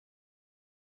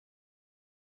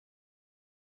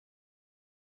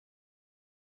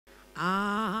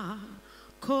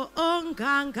Akho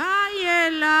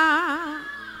ongangayela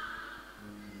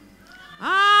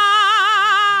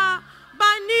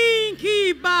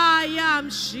baningi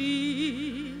bayamshiya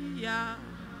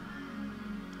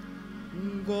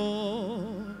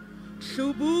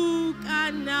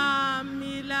ngohlubuka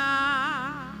namila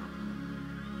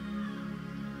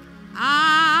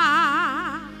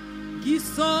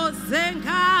ngisoze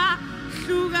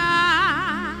ngahluka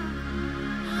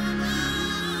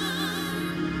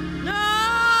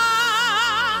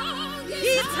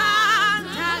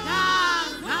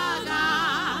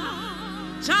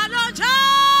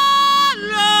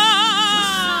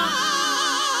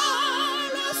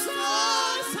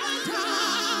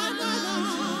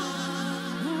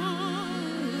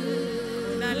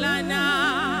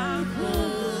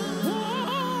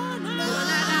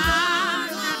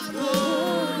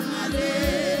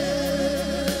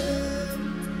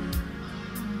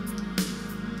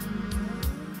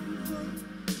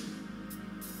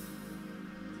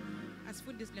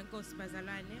Asifundise lenkosi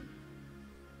bazalwane.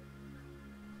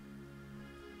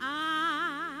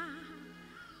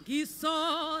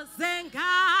 Ngisoze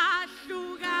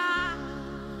ngahluka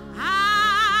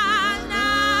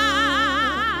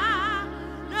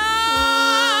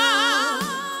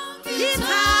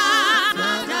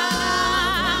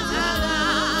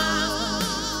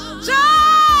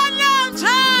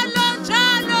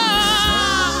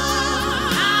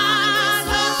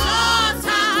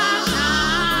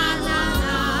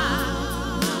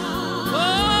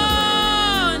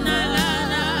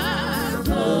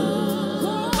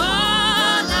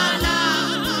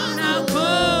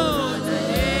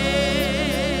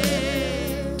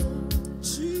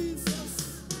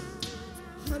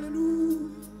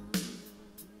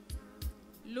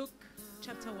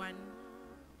chapter 1.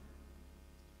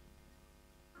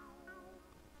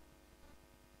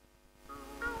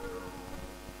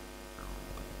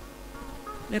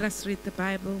 Let us read the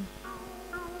Bible.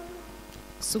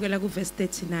 Sukela ku verse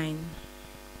 39.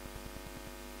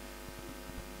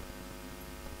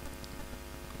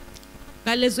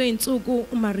 Ngalezo insuku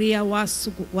uMaria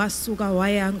wasuka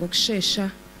waya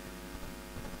ngokusheshsha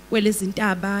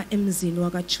kwelezintaba emzini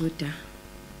wakaJuda.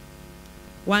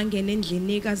 Wangena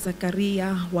endlini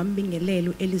kaZakariya wambingelela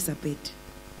uElizabeth.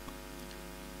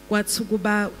 Kwathi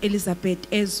kuba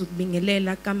uElizabeth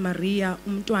ezukubingelela kaMaria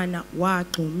umntwana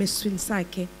wagxuma eswini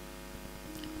sakhe.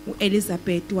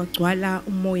 uElizabeth wagcwala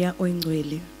umoya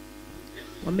oyingcwele.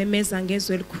 Wamemeza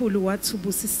ngezwi elikhulu wathi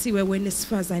ubusisiwe wena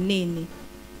esifazaneni.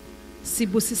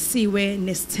 Sibusisiwe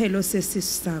nesithelo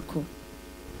sesisu sakho.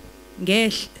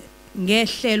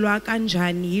 Ngehlelwa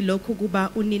kanjani yilokho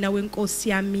kuba unina wenkosi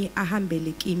yami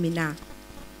ahambele kimi na.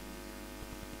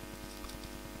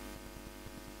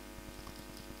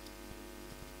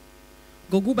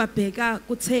 Ngokuba bheka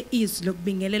kuthe izwi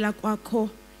lokubingelela kwakho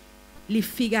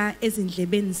lifika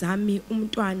ezindlebeni zami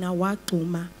umntwana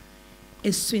wagxuma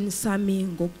eswini sami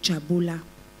ngokujabula.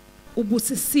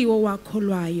 Ubusisiwe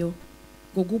wakholwayo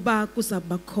ngokuba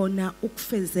kuzaba khona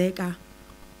ukufezeka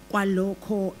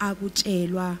kwalokho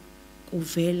akutshelwa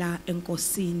kuvela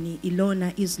enkosini.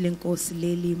 Ilona izwi lenkosi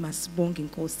leli, masibonge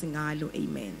inkosi ngalo.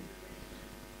 Amen.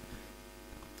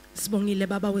 Sibongile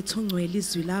baba wethu ongcwele,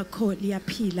 izwi lakho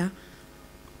liyaphila.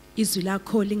 Izwi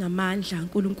lakho lingamandla.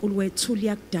 uNkulunkulu wethu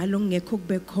liyakudala ongekho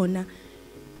kube khona.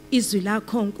 Izwi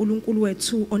lakho uNkulunkulu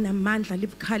wethu onamandla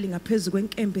libukhali ngaphezulu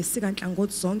kwenkembe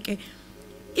sikanhlangothi zonke.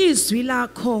 Izwi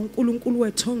lakho uNkulunkulu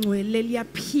wethu ongcwele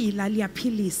liyaphila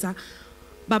liyaphilisa.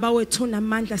 Baba wethu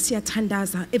namandla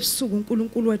siyathandaza ebusuku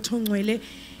uNkulunkulu wethu ongcwele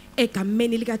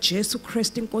egameni lika Jesu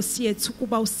Christ inkosi yethu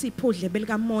kuba usipho udlebe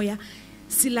likamoya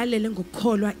silalele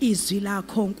ngokukholwa izwi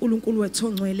lakho uNkulunkulu wethu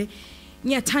ongcwele.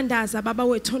 Ngiyathandaza baba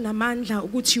wethu namandla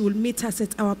ukuthi you will meet us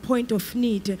at our point of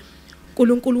need.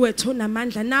 uNkulunkulu wethu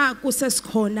namandla na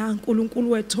kusesikhona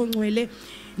uNkulunkulu wethu ongcwele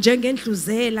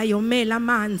njengendluzela yomela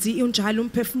amanzi unjalo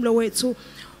umphefumulo wethu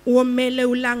uwomele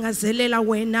ulangazelela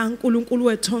wena uNkulunkulu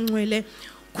wethu ongcwele.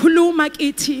 Khuluma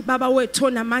kithi baba wethu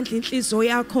namandla inhliziyo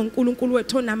yakho uNkulunkulu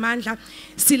wethu namandla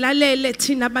silalele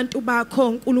thina abantu bakho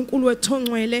uNkulunkulu wethu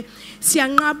ongcwele.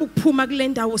 Siyanqaba ukuphuma kule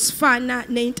ndawo sifana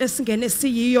neinto esingene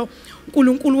siyiyo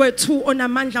uNkulunkulu wethu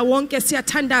onamandla wonke.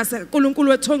 Siyathandaza uNkulunkulu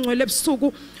wethu ongcwele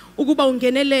ebusuku ukuba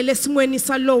ungenelele esimweni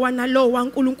salowa nalowa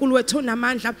uNkulunkulu wethu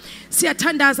onamandla.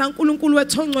 Siyathandaza uNkulunkulu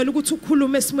wethu ongcwele ukuthi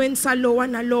ukhulume esimweni salowa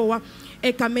nalowa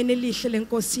egameni elihle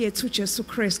lenkosi yethu Jesu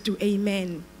Kristu.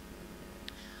 Amen.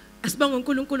 Asibonge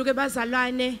uNkulunkulu ke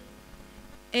bazalwane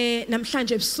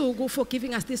namhlanje ebusuku for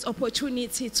giving us this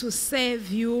opportunity to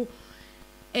serve you.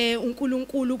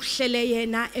 uNkulunkulu kuhlele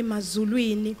yena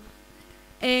emazulwini.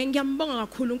 Ngiyambonga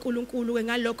kakhulu uNkulunkulu ke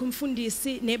ngalokho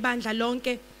umfundisi nebandla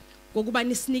lonke ngokuba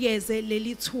nisinikeze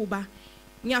leli thuba.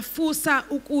 Ngiyafusa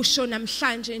ukusho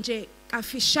namhlanje nje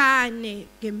kafishane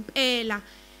ngempela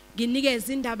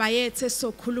nginikeza indaba yethu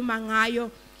sokhuluma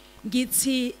ngayo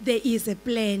ngithi there is a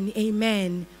plan.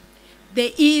 Amen.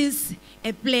 There is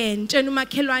a plan. Tshena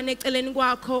umakhelwane eceleni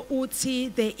kwakho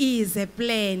uthi there is a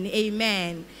plan.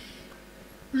 Amen.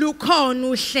 Lukhona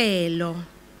uhlelo.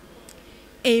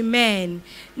 Amen.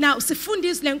 Now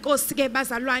sifundise lenkosi ke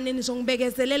bazalwane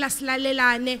nizongibekezelela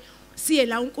silalelane siye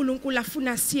la uNkulunkulu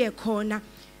afuna siye khona.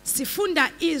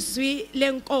 Sifunda izwi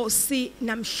lenkosi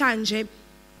namhlanje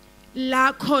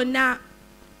la khona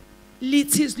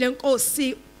lithi izwi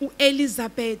lenkosi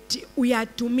uElizabeth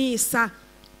uyadumisa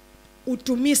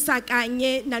udumisa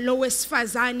kanye nalo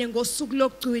wesifazane ngosuku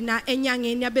lokugcina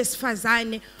enyangeni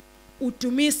yabesifazane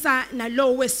udumisa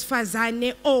nalo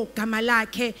wesifazane ogama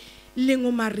lakhe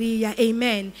linguMaria.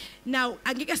 Amen. Now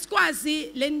angeke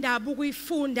sikwazi le ndaba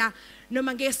ukuyifunda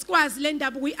noma ngeke sikwazi le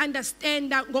ndaba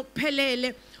ukuyiunderstanda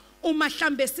ngokuphelele uma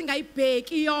mhlambe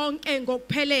singayibheki yonke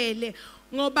ngokuphelele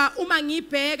ngoba uma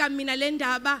ngibheka mina le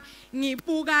ndaba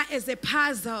ngibuka as a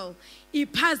puzzle,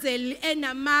 ipuzzle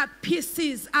enama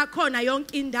pieces akhona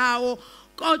yonke indawo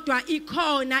kodwa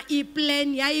ikhona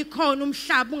iplan yayikhona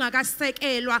umhlaba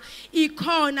ungakasekelwa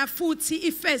ikhona futhi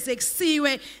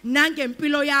ifezekisiwe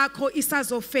nangempilo yakho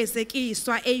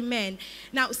isazofezekiswa. Amen.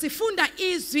 Now sifunda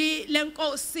izwi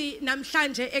lenkosi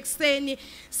namhlanje ekseni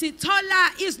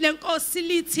sithola izwi lenkosi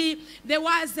lithi there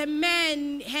was a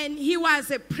man and he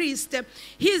was a priest.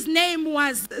 His name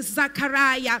was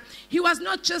Zachariah. He was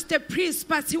not just a priest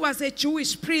but he was a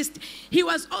Jewish priest. He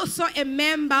was also a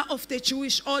member of the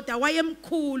Jewish order.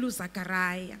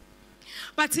 Zachariah.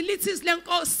 But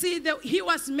he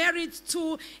was married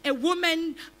to a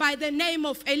woman by the name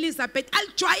of Elizabeth.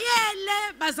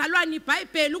 Aljwayele bazalwane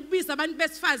iBhayibheli ukubiza abantu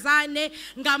besifazane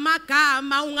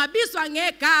ngamagama ungabizwa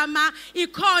ngegama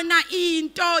ikhona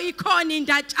into ikhona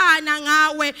indatshana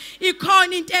ngawe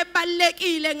ikhona into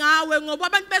ebalekile ngawe ngoba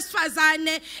abantu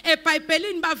besifazane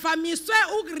eBhayibhelini bavamiswe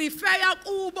ukurefer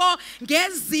kubo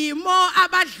ngezimo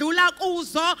abadlula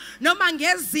kuzo noma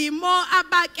ngezimo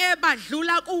abake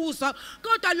badlula kuzo.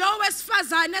 Kodwa lo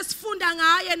wesifazane esifunda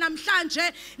ngaye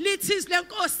namhlanje lithi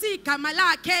lenkosi igama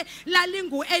lakhe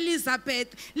lalingu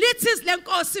Elizabeth. Lithi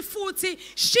lenkosi futhi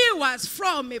she was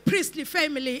from a priestly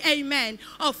family. Amen.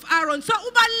 Of Aaron. So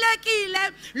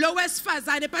ubalekile lo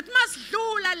wesifazane but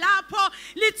masidlula lapho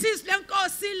lithi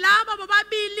lenkosi laba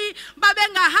bobabili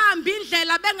babengahambi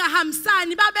indlela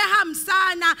bengahambisani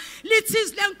babehambisana.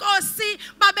 Lithi lenkosi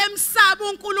babemsaba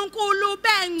uNkulunkulu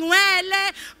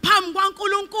bengcwele phambi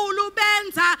kwaNkulunkulu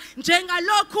benza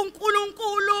njengalokhu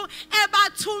uNkulunkulu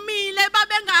ebathumile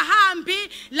babengahambi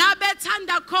la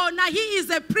bethanda khona. He is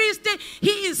a priest,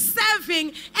 he is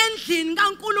serving endlini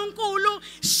kaNkulunkulu.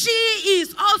 She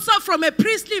is also from a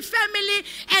priestly family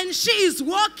and she is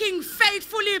walking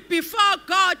faithfully before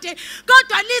God.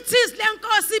 Kodwa lithi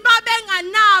lenkosi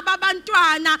babenganaba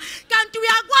abantwana kanti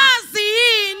uyakwazi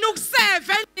yini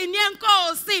ukuseva endlini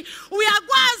yenkosi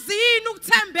uyakwazi yini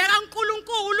ukuthembeka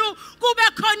uNkulunkulu kube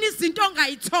khona izinto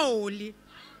ongayitholi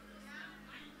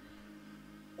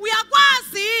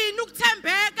uyakwazi yini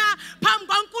ukuthembeka phambi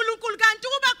kwaNkulunkulu kanti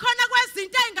kube khona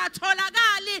kwezinto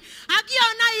engatholakali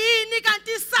akuyona yini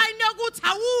kanti sign yokuthi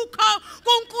awukho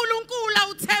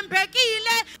kuNkulunkulu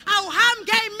uthembekile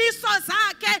awuhambi ngemiso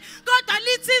zakhe. Kodwa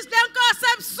lithi lenkosi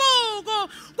ebusuku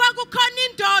kwakukhona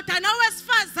indoda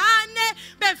nowesifazane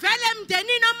bevele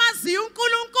emndenini omaziyo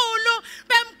uNkulunkulu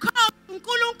bemkhonza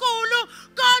uNkulunkulu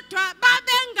kodwa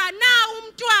babenganawo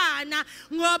umntwana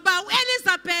ngoba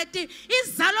uElizabeth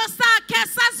izalo sakhe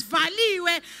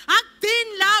sasivaliwe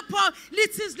akudini lapho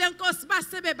lithi lenkosi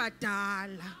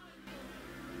basebebadala.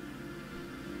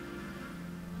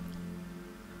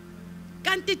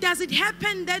 Does it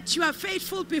happen that you are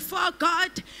faithful before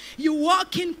God? You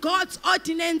walk in God's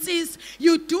ordinances.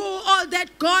 You do all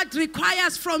that God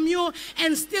requires from you,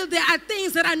 and still there are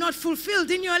things that are not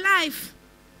fulfilled in your life.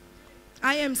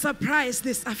 I am surprised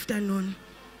this afternoon.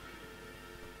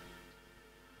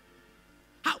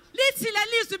 Lithi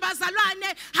lelizwi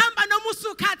bazalwane hamba noma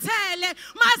usukhathele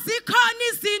mazikhona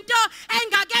izinto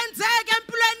engakenzeka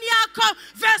empilweni yakho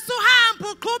vese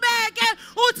uhamba uqhubeke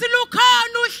uthi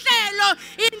lukhona uhlelo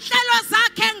inhlelo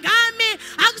zakhe ngami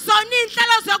akuzona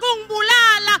inhlelo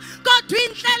zokungibulala kodwa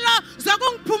inhlelo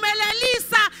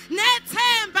zokungiphumelelisa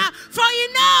nethemba for he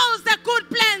knows the good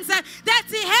plans that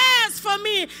he has for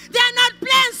me. They are not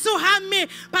plans to harm me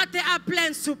but they are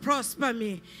plans to prosper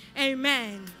me.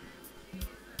 Amen.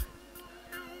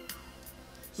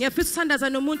 Ngiyafisa uthandaza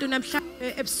nomuntu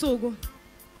namhlanje ebusuku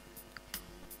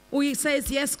He says,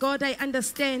 yes, God, I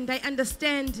understand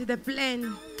the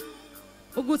plan.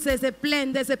 Ukuthi there's a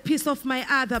plan, there's a piece of my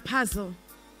other puzzle.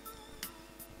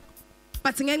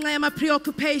 But ngenxa yama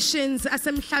preoccupations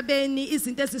asemhlabeni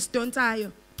izinto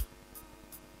ezisidonsayo.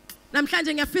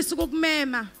 Namhlanje ngiyafisa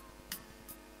ukukumema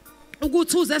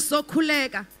ukuthi uze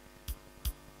sizokhuleka.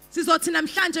 Sizothi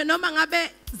namhlanje noma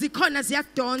ngabe zikhona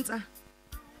ziyakudonsa.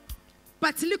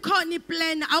 But likhona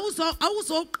iplan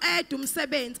awuzoqeda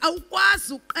umsebenzi,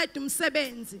 awukwazi ukuqeda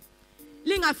umsebenzi.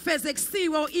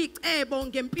 Lingafezekisiwe icebo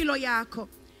ngempilo yakho.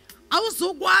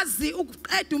 Awuzukwazi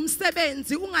ukuqeda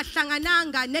umsebenzi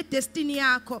ungahlangananga nedestiny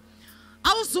yakho.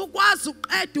 Awuzukwazi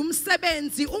ukuqeda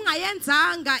umsebenzi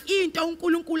ungayenzanga into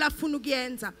uNkulunkulu afuna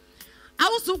ukuyenza.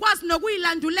 Awuzukwazi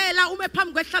nokuyilandulela uma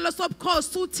phambi kwehlalo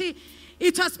sobukhosi uthi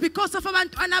it was because of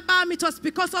abantwana bami, it was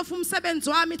because of umsebenzi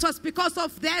wami, it was because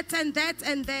of that and that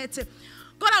and that.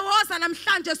 Kodwa woza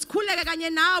namhlanje sikhuleke kanye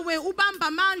nawe ubamba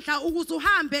amandla ukuze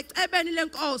uhambe ecebeni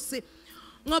lenkosi.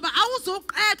 Ngoba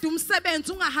awuzoqeda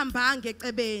umsebenzi ungahambanga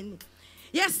ecebeni.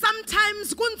 Yes,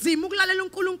 sometimes kunzima ukulalela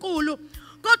uNkulunkulu,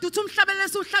 kodwa uthi umhlabelelo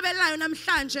esihlabelayo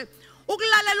namhlanje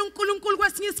ukulalela uNkulunkulu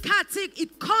kwesinye isikhathi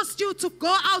it costs you to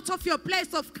go out of your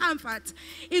place of comfort.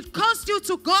 It costs you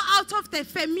to go out of the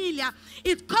familiar.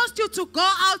 It costs you to go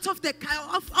out of the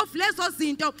of lezo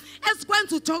zinto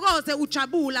esikwenza uthokoze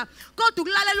ujabula. Kodwa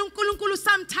ukulalela uNkulunkulu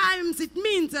sometimes it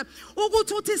means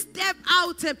ukuthi uthi step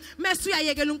out mase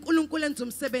uyayekela uNkulunkulu enza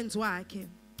umsebenzi wakhe.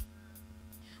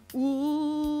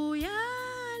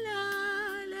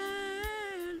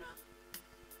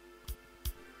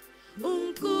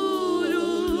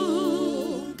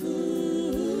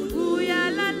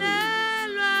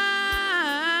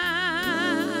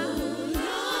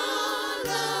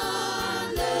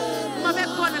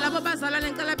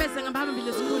 Bazalwane ngicela beze ngabahambile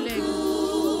esikhuleke.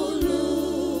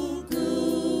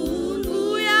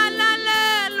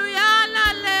 Uyalalelwa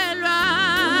uyalalelwa.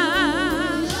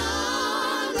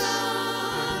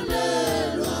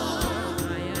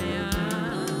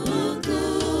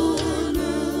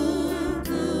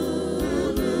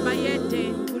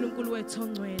 Bayede uNkulunkulu wethu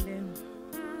ongcwele.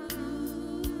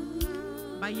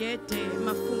 Bayede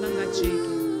mafunga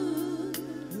ngajiki.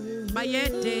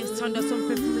 Bayede sithanda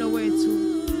somphefumulo wethu.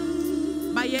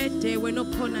 Bayede wena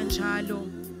okhona njalo.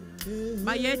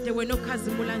 Bayede wena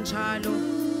okhazimula njalo.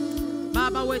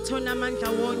 Baba wethu onamandla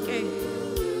wonke.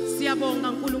 Siyabonga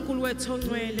uNkulunkulu wethu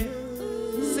ongcwele.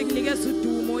 Sikunikeza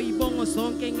udumo ibongo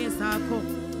zonke ngezakho.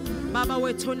 Baba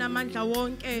wethu onamandla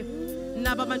wonke.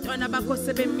 Naba abantwana bakho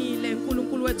sebemile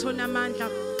uNkulunkulu wethu onamandla.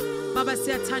 Baba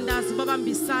siyathandaza babamba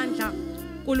isandla.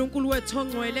 uNkulunkulu wethu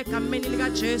ongcwele egameni lika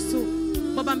Jesu.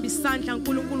 Babamba isandla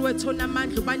uNkulunkulu wethu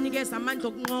onamandla ubanikeza amandla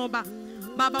okunqoba.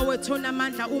 Baba wethu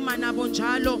onamandla uma nabo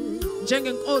njalo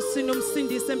njengenkosi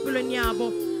nomsindisi empilweni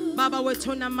yabo. Baba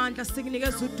wethu onamandla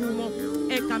sikunikeza udumo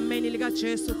egameni lika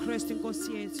Jesu Kristu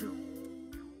inkosi yethu.